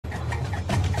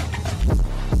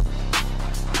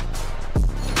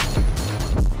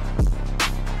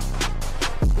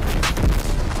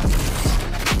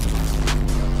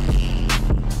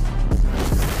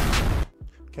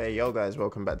Yo guys,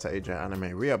 welcome back to AJ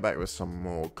Anime. We are back with some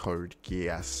more Code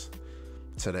Geass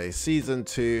today, season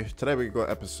 2. Today we got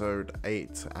episode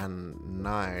 8 and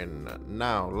 9.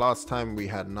 Now, last time we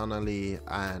had Nunnally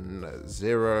and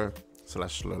Zero /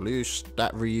 Lelouch.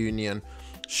 That reunion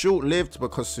short-lived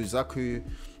because Suzaku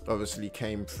obviously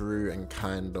came through and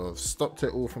kind of stopped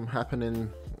it all from happening,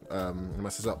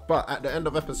 messes up. But at the end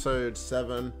of episode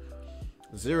 7,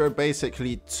 Zero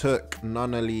basically took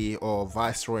Nunnally, or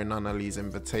Viceroy Nunnally's,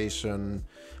 invitation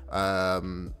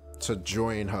to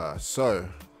join her. So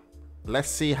let's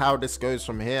see how this goes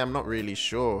from here. I'm not really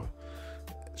sure.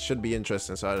 Should be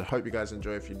interesting, so I hope you guys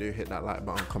enjoy. If you do, hit that like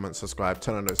button, comment, subscribe,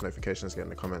 turn on those notifications, get in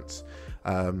the comments.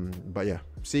 But yeah,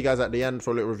 see you guys at the end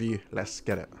for a little review. Let's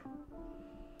get it.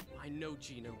 I know,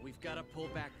 Gina, we've got to pull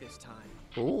back this time.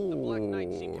 Ooh. The Black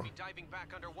Knight seem to be diving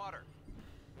back underwater.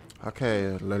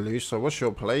 Okay, Lelouch, so what's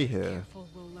your play here?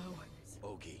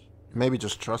 Maybe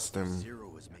just trust him.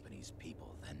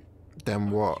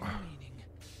 Then what?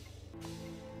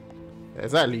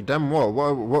 Exactly, then what?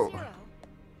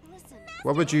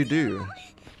 What would you do?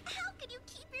 How could you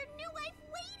keep your new wife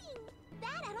waiting?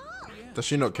 That at all? Does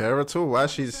she not care at all? Why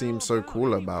she seems so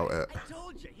cool about it?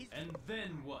 And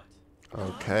then what?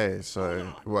 Okay,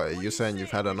 so what, are you saying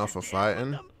you've had enough of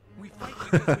fighting? We fight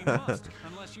because we must,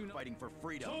 unless you know fighting for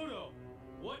freedom. Toto,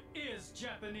 what is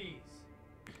Japanese?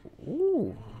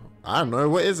 Ooh, I don't know,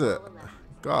 what is it?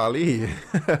 Golly.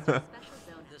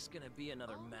 This gonna be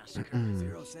another massacre.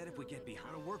 Zero said if we get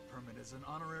behind a work permit as an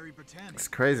honorary botanic. It's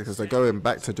crazy because they're going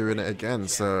back to doing it again,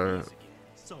 so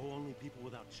only people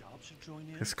without jobs should join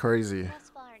in? it's crazy.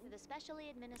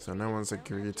 So no one's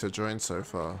agreed to join so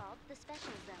far.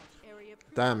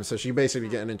 Damn, so she basically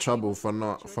getting in trouble for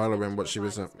not following what she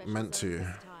was meant to.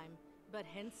 But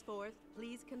henceforth,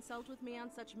 please consult with me on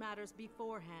such matters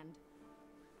beforehand.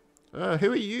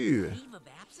 Who are you? Leave of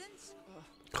absence?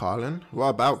 Colin? What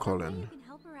about Colin? You can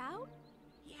help her out?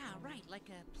 Yeah, right, like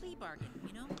a plea bargain,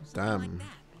 you know? Damn.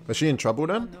 Was she in trouble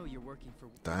then?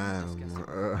 Damn.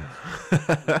 Huh?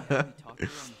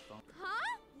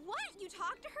 What? You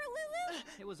talked to her, Lulu?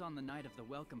 It was on the night of the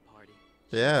welcome party.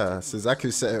 Yeah,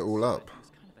 Suzaku set it all up. It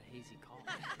was kind of a hazy call.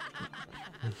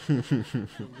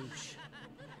 Lelouch,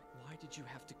 why did you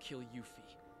have to kill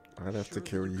Yuffie? I'd have to Surely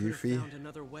kill you could have Yuffie. found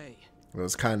another way. It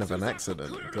was kind of an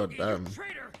accident. God damn.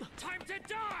 Traitor! Time to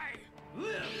die!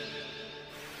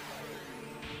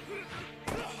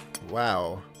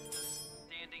 Wow.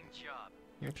 Standing job.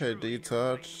 Okay,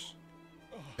 D-Touch.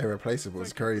 Irreplaceable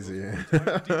is crazy. You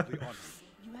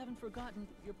haven't forgotten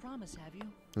your promise, have you?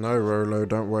 No, Rolo,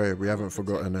 don't worry. We haven't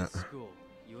forgotten it. School.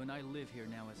 You and I live here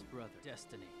now as brother.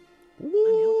 Destiny. I'm helping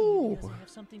you Ooh. because I have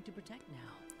something to protect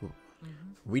now.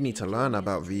 We need to learn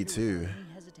about V2. Any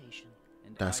hesitation.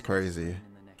 And That's I crazy. in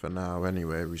the next. For now,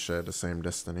 anyway, we share the same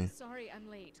destiny. Sorry I'm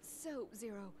late. So,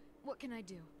 Zero, what can I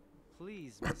do?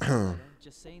 Please, Miss Sarah,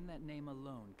 just saying that name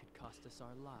alone could cost us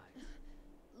our lives.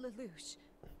 Lelouch,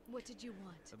 what did you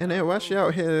want? And then why she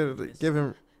out here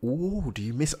giving... Ooh, do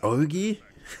you miss Ogi?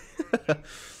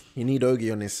 You need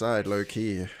Ogi on his side,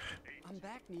 low-key. I'm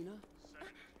back, Nina.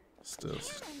 Still,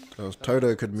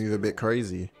 Toto could move a bit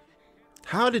crazy.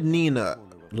 How did Nina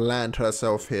land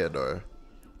herself here, though?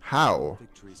 How?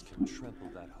 Victories can trample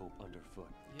that hope underfoot.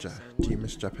 Do you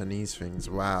miss Japanese things?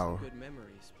 Wow. Good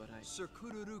memories, but Sir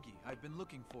Kururugi, I've been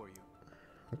looking for you.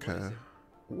 Okay. I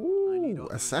need Ooh,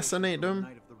 authorization assassinate from the them?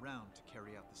 Knight of the Round to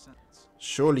carry out the sentence.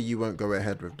 Surely you won't go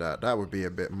ahead with that. That would be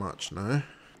a bit much, no?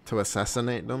 To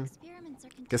assassinate them?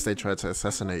 Guess they tried to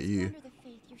assassinate you.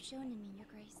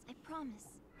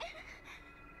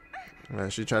 Yeah,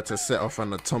 she tried to set off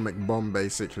an atomic bomb,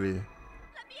 basically.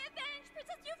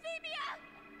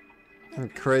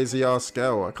 Crazy ass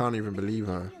girl. I can't even believe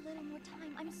her.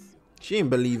 She ain't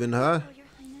believe in her.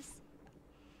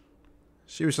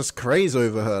 She was just crazy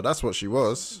over her. That's what she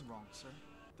was. Wrong, sir.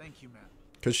 Thank you,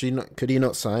 ma'am. Could he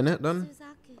not sign it then?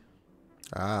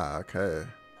 Ah, okay.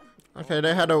 Okay,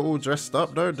 they had her all dressed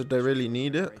up though. Did they really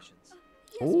need it?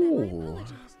 Ooh.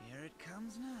 Here it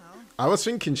comes now. I was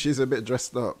thinking she's a bit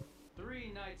dressed up.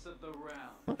 3 nights of the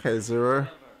round. Okay, Zero.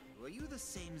 Were you the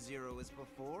same Zero as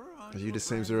before? Are you the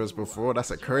same Zero as before?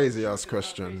 That's a crazy ass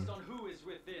question. Based on who is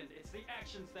within, it's the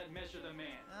actions that measure the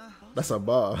man. That's a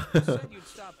bar. Said you'd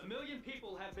stop. 1 million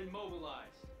people have been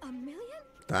mobilized. A million?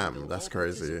 Damn, that's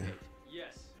crazy.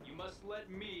 Yes, you must let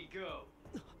me go.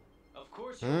 Of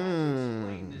course, you have to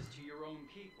explain this to your own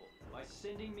people by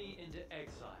sending me into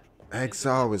exile.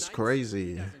 Exile is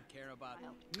crazy.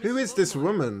 Who is this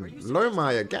woman?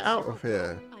 Lomaya, get out of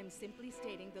here. I'm simply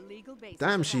stating the legal basis.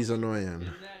 Damn, she's annoying. In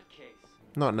that case,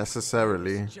 Not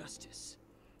necessarily. justice.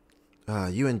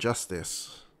 You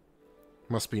Injustice.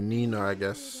 Must be Nina, I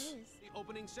guess.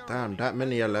 Damn, that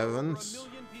many 11s?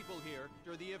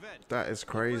 That is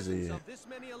crazy.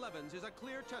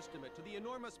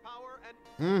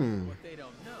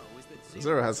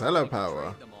 Zero has hella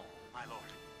power.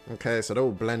 Okay, so they're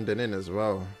all blending in as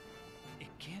well. It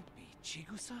can't be.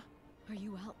 Chigusa? Are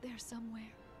you out there somewhere?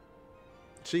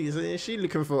 Is she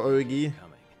looking for Ogi?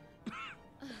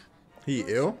 He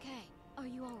Looks ill? Okay. Are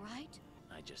you alright?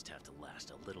 I just have to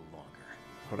last a little longer.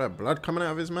 Oh, that blood coming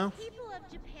out of his mouth? People of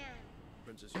Japan.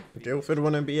 Guildford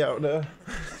wouldn't be out there.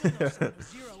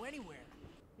 Zero anywhere.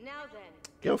 Now then.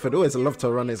 Guildford always loved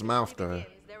to run his mouth though.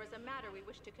 There is a matter we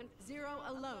wish to Zero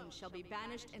alone shall be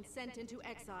banished and sent into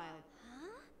exile.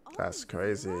 That's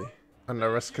crazy. And the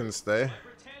rest can stay.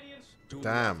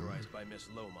 Damn. By Miss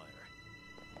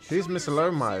Lohmeyer. Who's Miss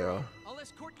Lohmeyer? I'll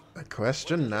escort. A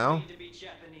question now? Need to be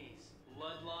Japanese.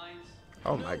 Bloodlines.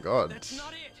 Oh my god. That's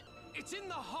not it. It's in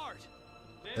the heart.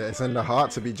 It's in the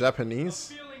heart to be Japanese.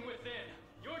 Feeling within.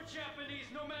 You're Japanese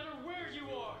no matter where you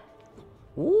are.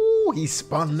 Ooh, he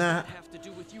spun that. Have to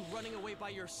do with you running away by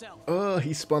yourself. Oh,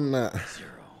 he spun that.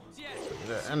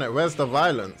 Yes. And where's the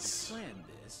violence? Plan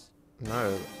this.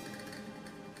 No.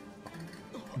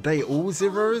 They all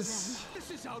zeros?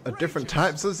 This is Are different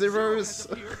types of zeros?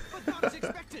 Zero has appeared, but not as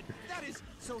expected. That is,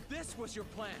 so this was your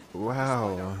plan.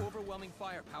 Wow. Despite our overwhelming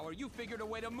firepower, you figured a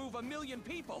way to move 1 million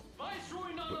people.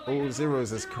 Viceroy not only All has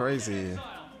zeros is zero crazy.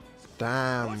 exile,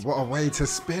 Damn, what a way to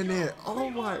spin it. Oh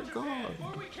my god.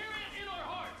 or we carry it in our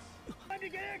hearts. Time to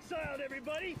get exiled,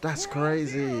 everybody! That's We're on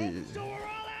crazy. zero, so we're all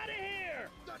out of here!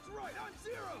 That's right, I'm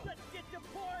Zero. Let's get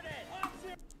deported! On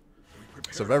zero.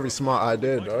 It's a very smart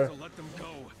idea though. Let them go.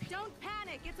 Don't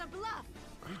panic, it's a bluff.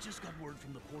 We just got word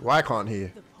from the port. Why can't he?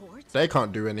 The port? They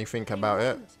can't do anything about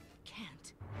it.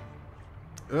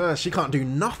 Can't. She can't do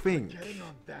nothing. Getting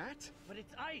on that? But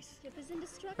it's ice! Ship is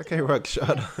indestructible. Okay, Rook, shut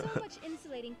There's up. so much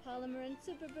insulating polymer and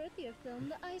super Berthia film,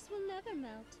 the ice will never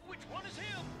melt. Which one is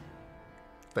him?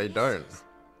 They don't.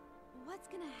 What's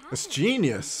gonna happen? It's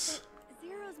genius.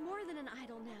 Zero's more than an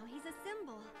idol now. He's a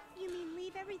symbol. You mean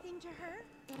leave everything to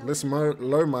her? This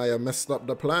Lohmeyer messed up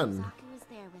the plan. Saku was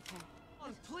there with her.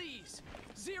 On, please.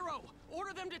 Zero,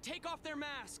 order them to take off their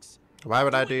masks. Why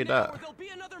would I it do now, that? or there'll be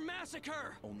another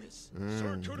massacre.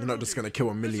 You're not just gonna kill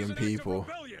 1 million people.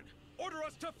 Order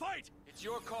us to fight! It's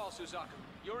your call, Suzaku.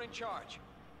 You're in charge.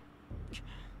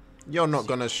 You're not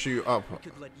gonna shoot up We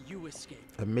could let you escape.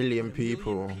 1 million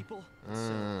people.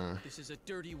 So, this is a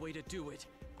dirty way to do it.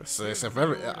 It's a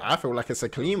very. I feel like it's a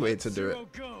clean way to do it. Zero,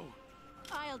 go!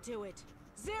 I'll do it.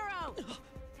 Zero!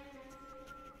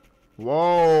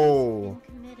 Whoa!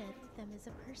 Committed. Them is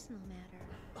a personal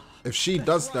matter. If she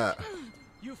does that,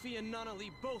 Yuffie and Nanali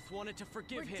both wanted to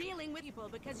forgive We're him. dealing with people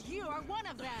because you are one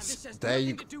of them. This has there nothing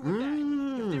you. to do with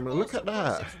that. If they're Look all at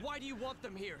that. subversives, why do you want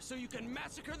them here? So you can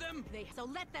massacre them? So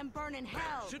let them burn in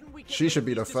hell. Shouldn't we get She rid should of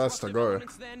be the these first to disruptive go.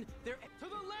 elements then? They're to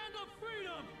the land of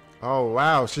freedom. Oh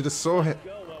wow, she just saw it.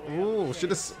 Ooh, she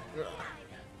just.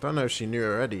 Don't know if she knew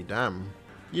already. Damn.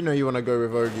 You know you wanna go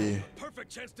with Ogi. Perfect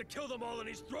chance to kill them all and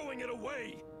he's throwing it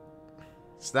away!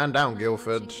 Stand down,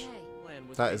 Guildford. Plan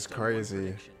was That is based on one crazy.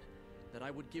 prediction, that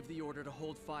I would give the order to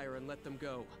hold fire and let them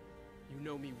go. You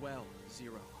know me well,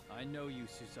 Zero. I know you,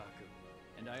 Suzaku.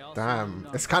 And I also Damn,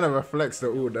 know it's kind of reflects the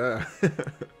all there.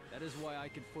 that is why I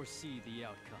could foresee the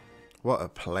outcome. What a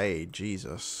play,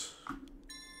 Jesus.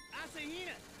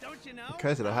 Asahina, don't you know?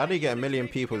 Okay, so how do you get 1 million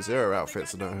people Zero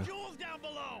outfits though? Jewels down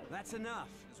below! That's enough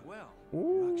as well.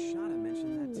 Ooh. Rakshata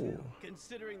mentioned that too.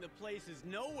 Considering the place is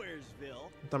nowheresville.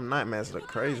 Them nightmares look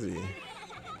crazy.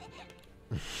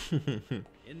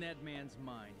 In that man's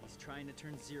mind, he's trying to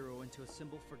turn Zero into a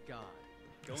symbol for God.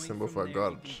 Going Symbol from for there,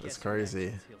 God. you can It's guess what crazy.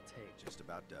 actions he'll take. Just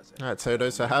about does it. Alright, Todo,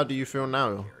 so how do you feel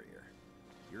now?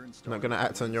 You're Not gonna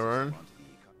act on your own?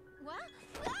 What?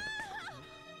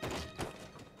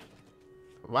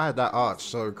 Why is that arch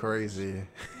so crazy?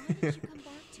 Why did you come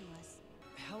back to us?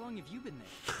 How long have you been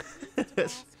there?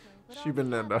 Tabasco, but She all been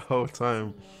the there the others whole are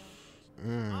time.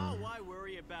 Oh, why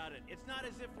worry about it? It's not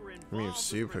as if we're involved Move with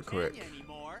super Britannia quick.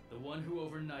 anymore. The one who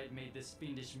overnight made this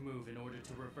fiendish move in order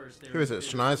to reverse their Who is it,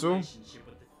 embittered Schneisel? relationship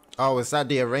with the Oh, is that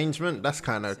the arrangement? That's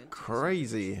kind of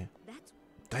crazy. That's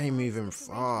They moving this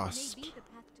arrangement fast. may be the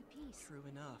path to peace. True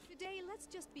enough. Today, let's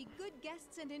just be good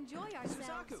guests and enjoy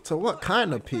ourselves. So what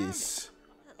kind of peace?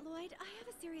 Lloyd, I have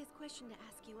a serious question to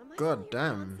ask you. Am I God still your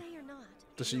damn. fiancé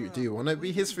or not? Do you want to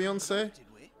be his fiance?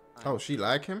 Oh, she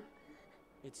like him?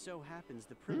 It so happens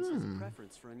the prince has a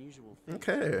preference for unusual things.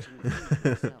 Okay. which include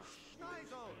himself.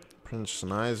 Prince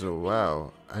Schneisel,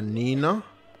 wow. And Nina?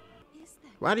 Is that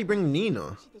Why'd he bring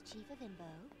Nina? she the chief of Imbo?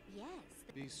 Yes.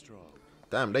 Be strong.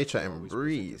 Damn, they chatting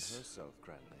breeze. Herself,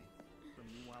 Cranley. From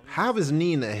How is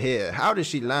Nina here? How did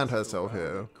she land herself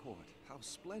here? How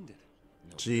splendid.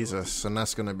 Jesus, and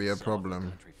that's gonna be a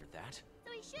problem.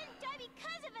 So he shouldn't die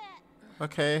because of it.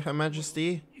 Okay, Her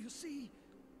Majesty. You see,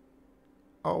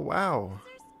 Oh wow.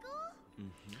 Is there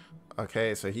school?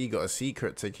 Okay, so he got a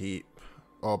secret to keep,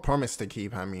 or promise to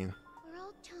keep. I mean, For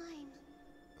all time.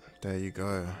 there you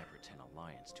go. I pretend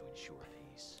alliance to ensure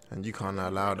peace. And you can't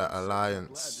allow that glad alliance.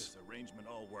 this arrangement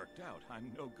all worked out.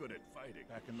 I'm no good at fighting.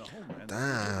 Back in the homeland.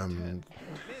 Damn,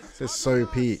 this is so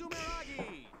peak.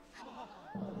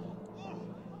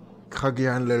 Kage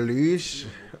and Lelouch.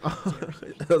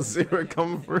 Zero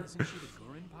come through.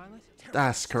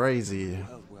 That's crazy.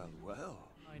 Well.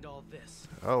 Find all this.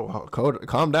 Oh,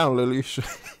 calm down, Lelouch.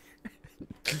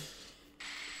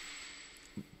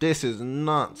 This is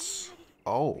nuts.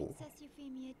 Oh, Princess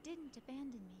Euphemia didn't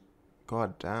abandon me.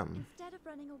 god damn. Instead of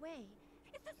running away.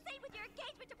 It's the same with your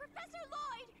engagement to Professor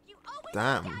Lloyd. You always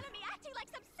Damn. look down at me acting like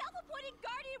some self-appointed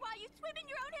guardian while you swim in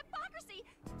your own hypocrisy.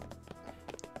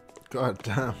 God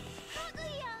damn.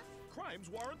 Kaguya! Crimes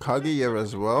warrant. Kaguya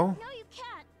as well. No, you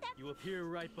can't. That's You appear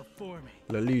right before me,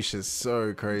 Lelouch is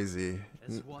so crazy.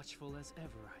 as watchful as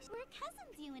ever. we're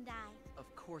cousins, you and I.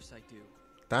 Of course I do.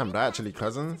 Damn, they're actually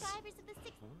cousins. Survivors of the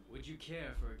sixth. Would you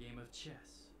care for a game of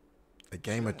chess? A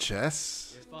game of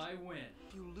chess? If I win,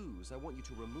 If you lose, I want you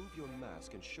to remove your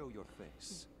mask and show your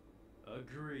face.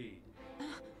 agreed.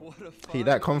 What a He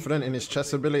that confident in his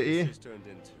chess ability? this turned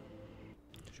into.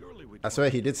 Surely we I swear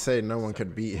he did say no one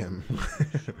could beat him.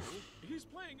 He's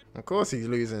playing it. Of course he's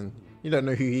losing. You don't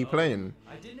know who he playing.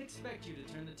 I didn't expect you to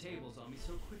turn the tables on me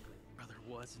so quickly. Brother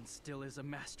was and still is a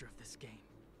master of this game.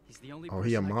 He's the only Oh,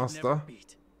 he a person I could master? never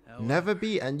beat. However, Never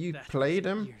beat, and you that played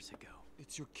was him? years ago.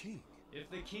 It's your king. If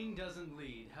the king doesn't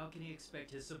lead, how can he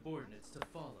expect his subordinates to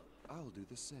follow? I'll do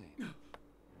the same.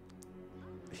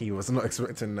 He was not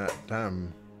expecting that.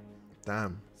 Damn.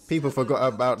 Damn. People forgot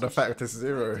about the fact it's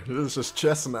Zero. It's just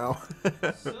chess now.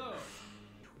 So,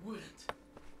 you wouldn't.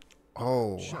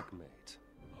 Oh. Checkmate.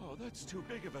 Oh, that's too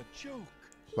big of a joke.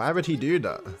 Why would he do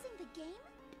that? Losing the game?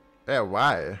 Yeah,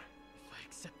 why? If I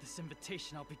accept this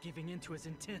invitation, I'll be giving in to his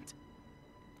intent.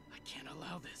 I can't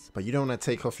allow this. But you don't want to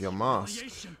take off your mask.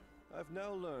 Retaliation. I've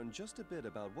now learned just a bit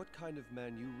about what kind of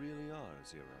man you really are,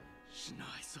 Zero.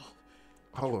 Schneisel.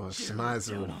 Oh, Dare look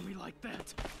Schneisel. down on me like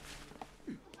that.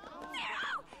 No!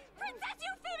 Princess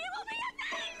Euphemia will be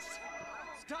avenged!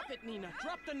 Stop it, Nina.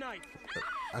 Drop the knife.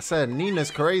 I said Nina's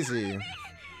crazy.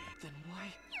 Then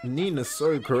why? Nina's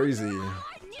so crazy. Nina!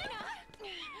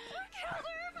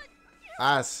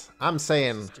 I'm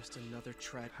saying, Just another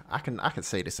tragedy. I can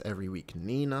say this every week.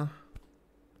 Nina,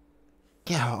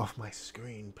 get her off my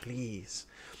screen, please.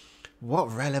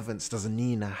 What relevance does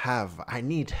Nina have? I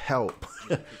need help.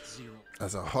 Zero.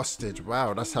 As a hostage.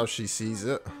 Wow, that's how she sees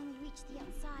it. Finally reached the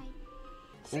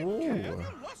outside. Ooh.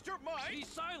 Lost your mind? Be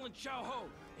silent, Xiao Ho.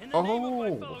 In the name of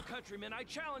my fellow countrymen, I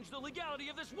challenge the legality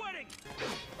of this wedding.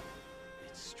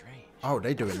 It's strange. Oh,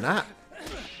 they doing that?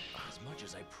 As much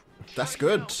as I That's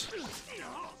good.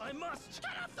 I must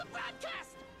turn off the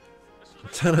broadcast.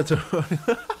 Turn it to. Oh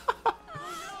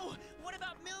no! What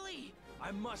about Millie?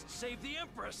 I must save the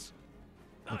Empress.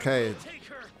 Okay. I will take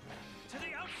her to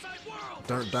the outside world.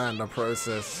 Don't die in the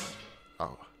process.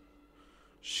 Oh.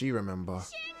 She remember.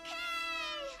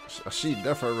 She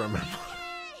definitely remember.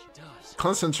 Does.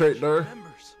 Concentrate though.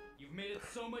 Members. You've made it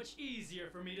so much easier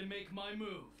for me to make my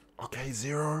move. Okay,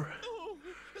 Zero. Oh,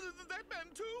 that man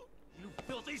too? You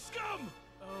filthy scum!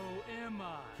 Oh, am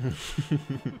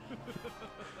I?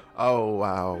 Oh,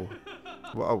 wow.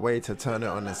 What a way to turn it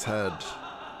on his head.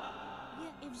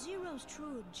 Yet if Zero's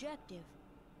true objective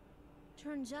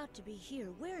turns out to be here,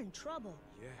 we're in trouble.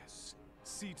 Yes.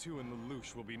 C2 and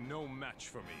Lelouch will be no match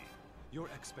for me. Your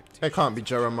expectations. It can't be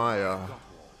Jeremiah.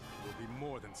 will be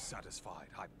more than satisfied,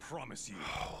 I promise you.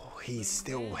 Oh, he's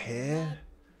still here?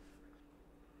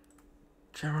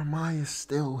 Jeremiah's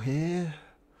still here?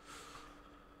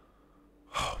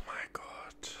 Oh my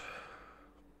god.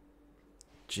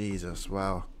 Jesus,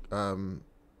 wow.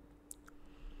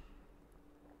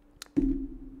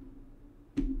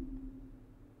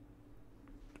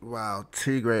 Wow,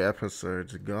 2 great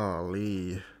episodes,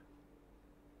 golly.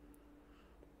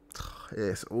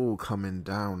 It's all coming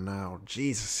down now.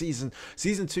 Jesus,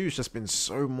 season 2 has just been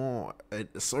so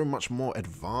much more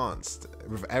advanced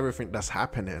with everything that's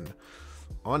happening.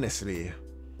 Honestly,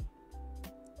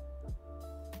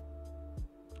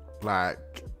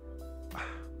 like,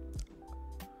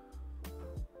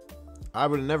 I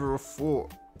would never have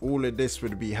thought all of this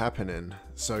would be happening.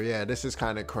 So yeah, this is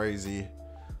kind of crazy.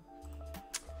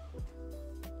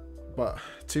 But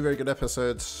 2 very good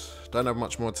episodes. Don't have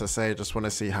much more to say. Just want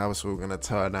to see how it's all going to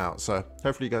turn out. So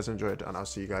hopefully you guys enjoyed, and I'll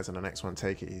see you guys in the next one.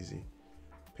 Take it easy.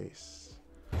 Peace.